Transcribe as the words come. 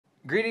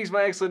Greetings,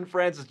 my excellent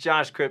friends. It's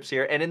Josh Cripps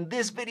here, and in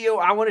this video,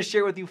 I want to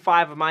share with you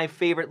 5 of my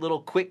favorite little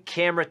quick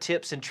camera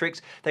tips and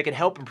tricks that can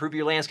help improve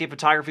your landscape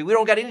photography. We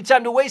don't got any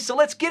time to waste, so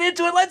let's get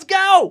into it. Let's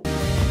go!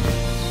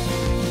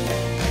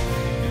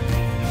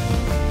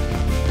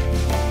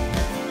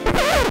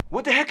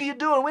 What the heck are you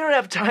doing? We don't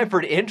have time for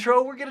an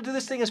intro. We're gonna do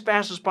this thing as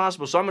fast as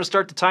possible. So I'm gonna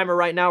start the timer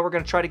right now. We're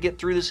gonna try to get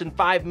through this in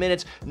 5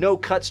 minutes. No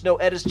cuts, no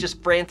edits,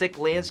 just frantic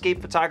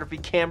landscape photography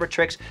camera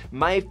tricks.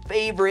 My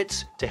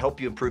favorites to help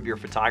you improve your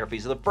photography.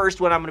 So the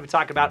first one I'm gonna be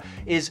talking about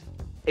is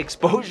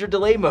exposure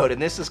delay mode,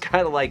 and this is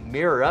kind of like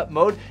mirror up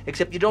mode,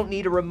 except you don't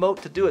need a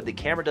remote to do it. The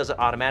camera does it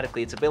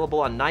automatically. It's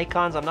available on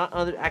Nikons. I'm not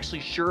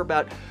actually sure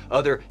about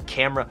other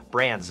camera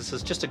brands. This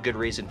is just a good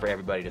reason for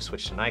everybody to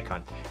switch to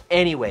Nikon.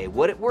 Anyway,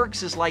 what it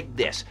works is like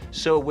this.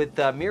 So with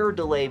mirror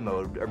delay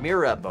mode or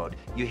mirror up mode,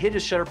 you hit a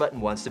shutter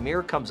button once, the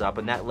mirror comes up,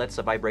 and that lets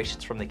the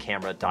vibrations from the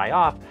camera die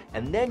off,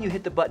 and then you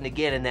hit the button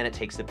again, and then it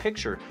takes the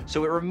picture.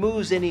 So it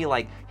removes any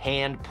like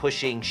hand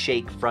pushing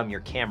shake from your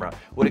camera.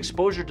 What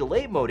exposure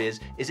delay mode is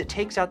it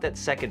takes out that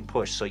second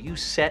push. So you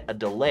set a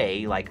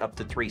delay like up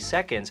to 3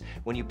 seconds.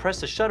 When you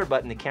press the shutter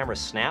button, the camera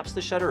snaps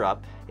the shutter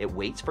up, it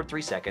waits for 3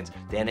 seconds,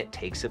 then it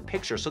takes a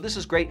picture. So this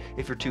is great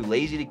if you're too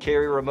lazy to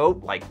carry a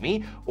remote like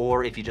me,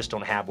 or if you just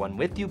don't have one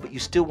with you, but you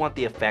still want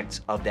the effects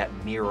of that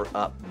mirror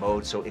up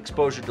mode. So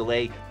exposure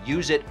delay,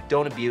 use it,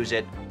 don't abuse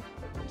it.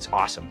 It's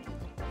awesome.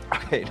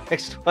 Okay,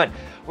 next one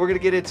we're gonna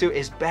get into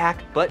is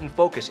back button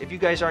focus. If you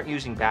guys aren't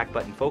using back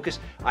button focus,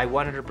 I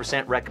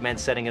 100% recommend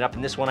setting it up.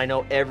 And this one, I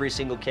know every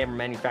single camera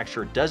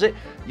manufacturer does it.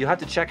 You have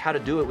to check how to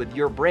do it with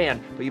your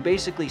brand, but you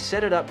basically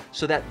set it up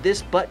so that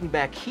this button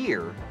back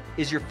here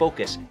is your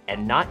focus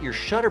and not your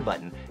shutter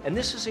button. And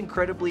this is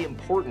incredibly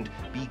important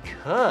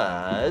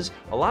because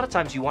a lot of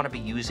times you want to be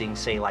using,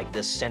 say, like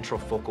the central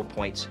focal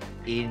points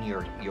in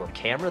your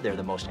camera. They're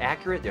the most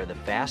accurate, they're the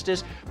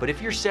fastest. But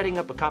if you're setting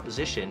up a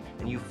composition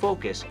and you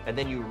focus and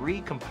then you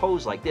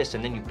recompose like this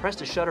and then you press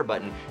the shutter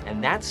button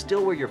and that's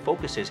still where your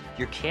focus is,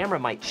 your camera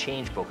might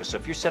change focus. So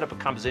if you set up a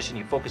composition,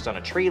 you focus on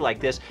a tree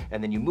like this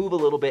and then you move a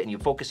little bit and you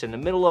focus in the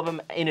middle of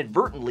them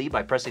inadvertently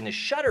by pressing the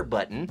shutter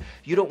button,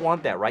 you don't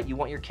want that, right? You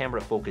want your camera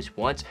to focus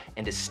once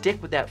and to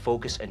stick with that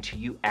focus until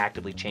you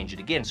actively change it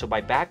again. So by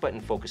back button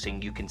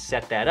focusing, you can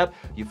set that up.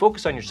 You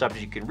focus on your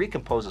subject, you can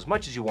recompose as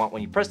much as you want.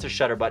 When you press the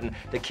shutter button,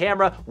 the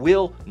camera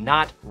will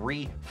not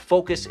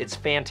refocus. It's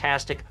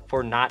fantastic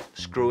for not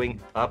screwing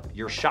up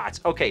your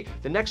shots. Okay,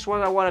 the next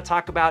one I want to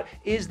talk about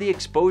is the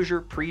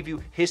exposure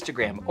preview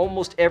histogram.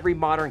 Almost every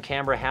modern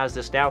camera has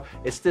this now.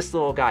 It's this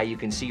little guy you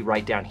can see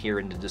right down here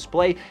in the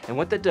display. And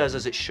what that does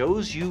is it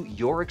shows you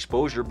your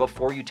exposure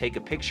before you take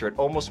a picture. It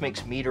almost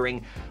makes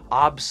metering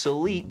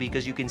obsolete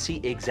because you can see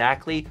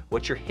exactly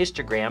what your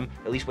histogram,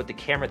 at least what the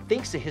camera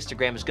thinks the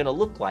histogram is going to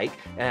look like.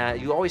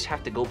 You always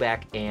have to go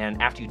back and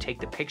after you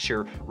take the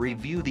picture,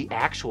 review the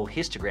actual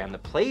histogram, the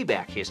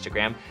playback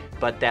histogram,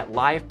 but that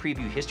live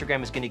preview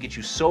histogram is going to get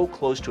you so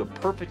close to a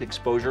perfect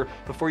exposure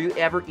before you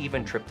ever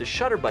even trip the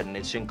shutter button.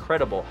 It's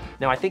incredible.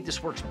 Now, I think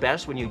this works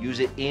best when you use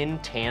it in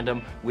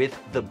tandem with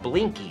the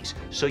blinkies.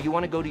 So you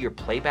want to go to your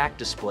playback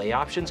display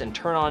options and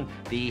turn on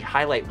the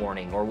highlight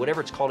warning or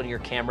whatever it's called in your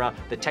camera.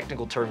 The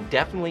technical term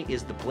definitely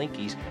is the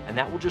blinkies, and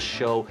that will just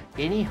show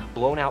any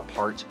blown out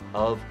parts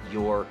of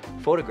your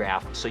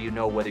photograph so you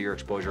know whether your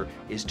exposure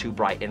is too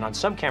bright. And on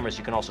some cameras,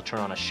 you can also turn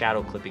on a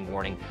shadow clipping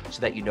warning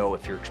so that you know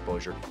if your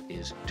exposure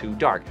is too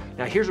dark.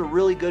 Now, here's a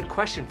really good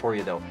question for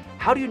you though.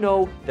 How do you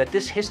know that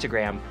this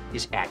histogram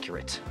is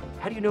accurate?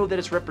 How do you know that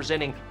it's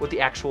representing what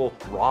the actual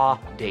raw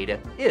data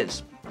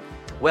is?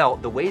 Well,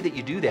 the way that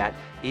you do that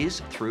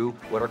is through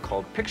what are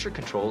called picture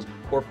controls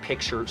or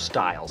picture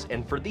styles.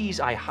 And for these,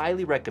 I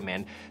highly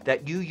recommend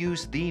that you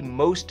use the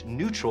most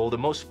neutral, the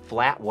most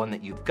flat one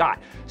that you've got.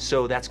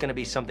 So that's gonna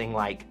be something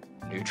like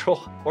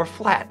neutral or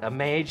flat.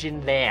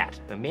 Imagine that.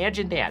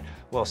 Imagine that.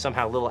 Well,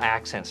 somehow a little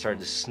accent started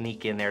to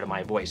sneak in there to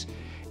my voice.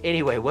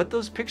 Anyway, what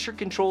those picture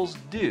controls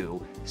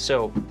do,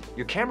 so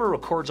your camera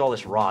records all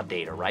this raw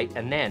data, right?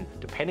 And then,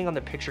 depending on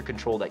the picture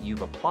control that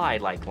you've applied,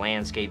 like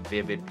landscape,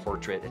 vivid,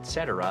 portrait,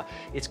 etc.,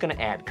 it's gonna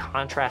add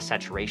contrast,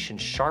 saturation,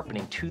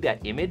 sharpening to that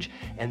image,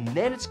 and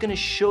then it's gonna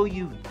show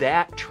you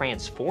that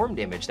transformed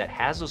image that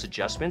has those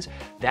adjustments.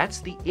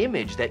 That's the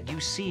image that you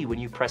see when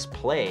you press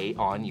play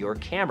on your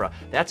camera.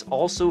 That's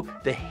also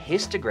the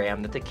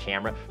histogram that the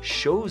camera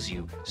shows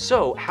you.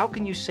 So how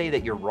can you say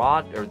that your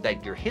raw, or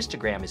that your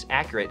histogram is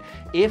accurate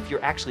if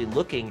you're actually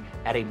looking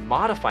at a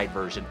modified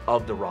version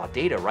of the raw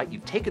data, right?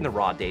 You've taken the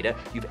raw data,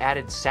 you've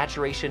added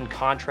saturation,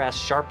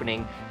 contrast,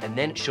 sharpening, and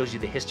then it shows you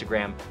the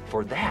histogram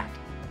for that.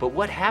 But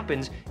what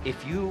happens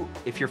if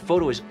your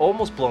photo is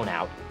almost blown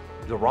out,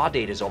 the raw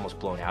data is almost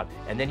blown out,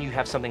 and then you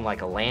have something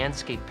like a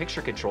landscape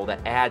picture control that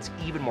adds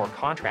even more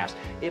contrast?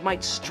 It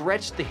might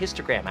stretch the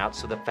histogram out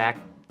to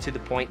the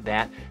point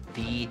that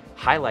the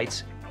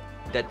highlights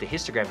that the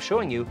histogram is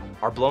showing you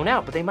are blown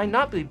out, but they might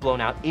not be blown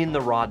out in the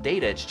raw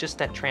data. It's just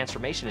that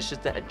transformation, it's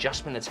just that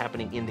adjustment that's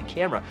happening in the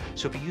camera.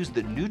 So if you use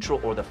the neutral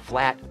or the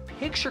flat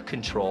picture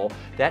control,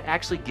 that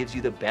actually gives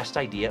you the best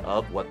idea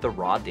of what the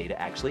raw data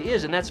actually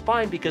is. And that's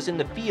fine, because in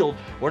the field,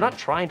 we're not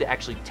trying to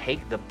actually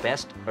take the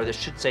best, or I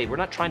should say, we're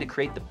not trying to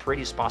create the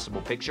prettiest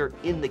possible picture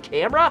in the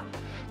camera.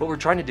 What we're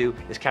trying to do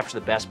is capture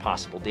the best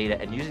possible data,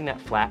 and using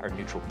that flat or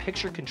neutral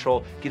picture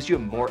control gives you a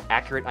more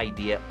accurate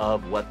idea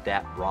of what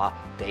that raw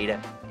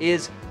data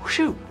is.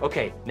 Whew.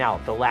 Okay, now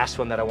the last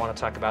one that I want to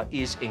talk about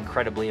is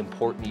incredibly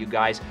important, you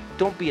guys.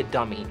 Don't be a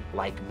dummy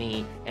like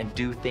me and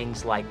do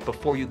things like,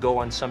 before you go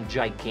on some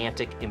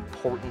gigantic,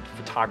 important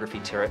photography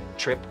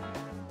trip,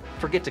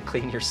 forget to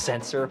clean your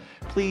sensor.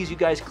 Please, you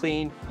guys,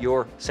 clean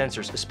your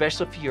sensors,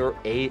 especially if you're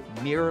a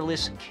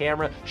mirrorless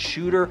camera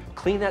shooter.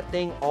 Clean that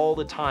thing all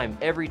the time,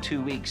 every 2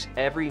 weeks,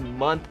 every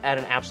month at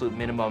an absolute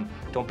minimum.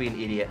 Don't be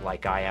an idiot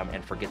like I am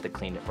and forget to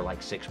clean it for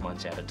like 6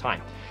 months at a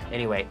time.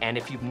 Anyway, and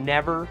if you've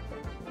never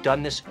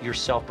done this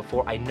yourself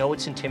before, I know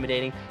it's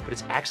intimidating, but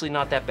it's actually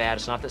not that bad.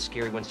 It's not that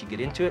scary once you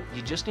get into it.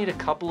 You just need a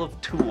couple of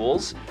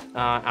tools.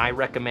 I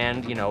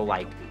recommend, you know,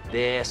 like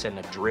this and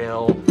a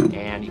drill,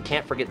 and you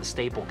can't forget the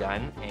staple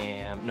gun.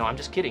 And no, I'm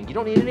just kidding. You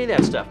don't need any of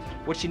that stuff.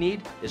 What you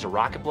need is a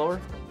rocket blower.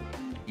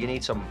 You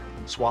need some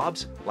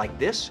swabs like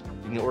this.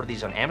 You can order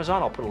these on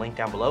Amazon. I'll put a link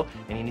down below.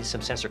 And you need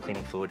some sensor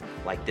cleaning fluid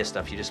like this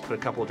stuff. You just put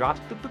a couple of drops,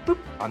 boop, boop, boop,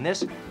 on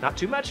this. Not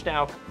too much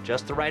now,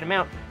 just the right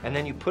amount. And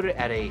then you put it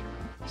at a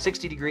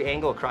 60-degree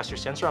angle across your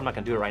sensor. I'm not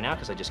gonna do it right now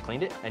because I just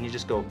cleaned it. And you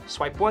just go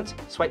swipe once,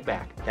 swipe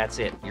back. That's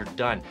it, you're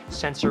done.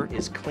 Sensor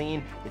is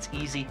clean, it's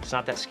easy, it's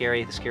not that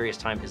scary. The scariest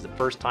time is the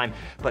first time,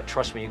 but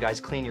trust me, you guys,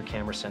 clean your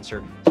camera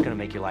sensor. It's gonna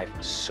make your life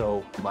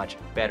so much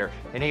better.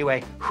 And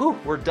anyway, whew,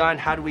 we're done.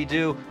 How do we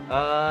do?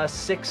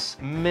 6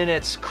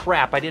 minutes.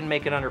 Crap, I didn't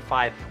make it under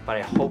 5, but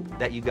I hope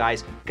that you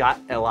guys got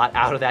a lot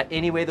out of that.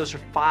 Anyway, those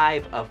are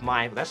 5 of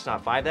my, that's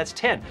not 5, that's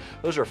 10.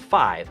 Those are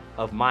 5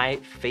 of my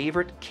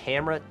favorite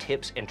camera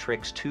tips and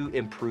tricks to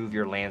improve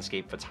your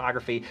landscape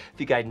photography. If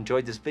you guys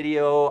enjoyed this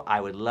video,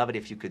 I would love it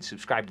if you could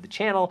subscribe to the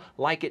channel,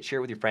 like it, share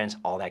it with your friends,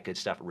 all that good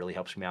stuff. It really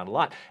helps me out a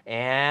lot.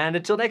 And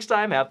until next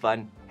time, have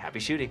fun, happy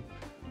shooting.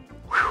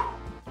 Whew.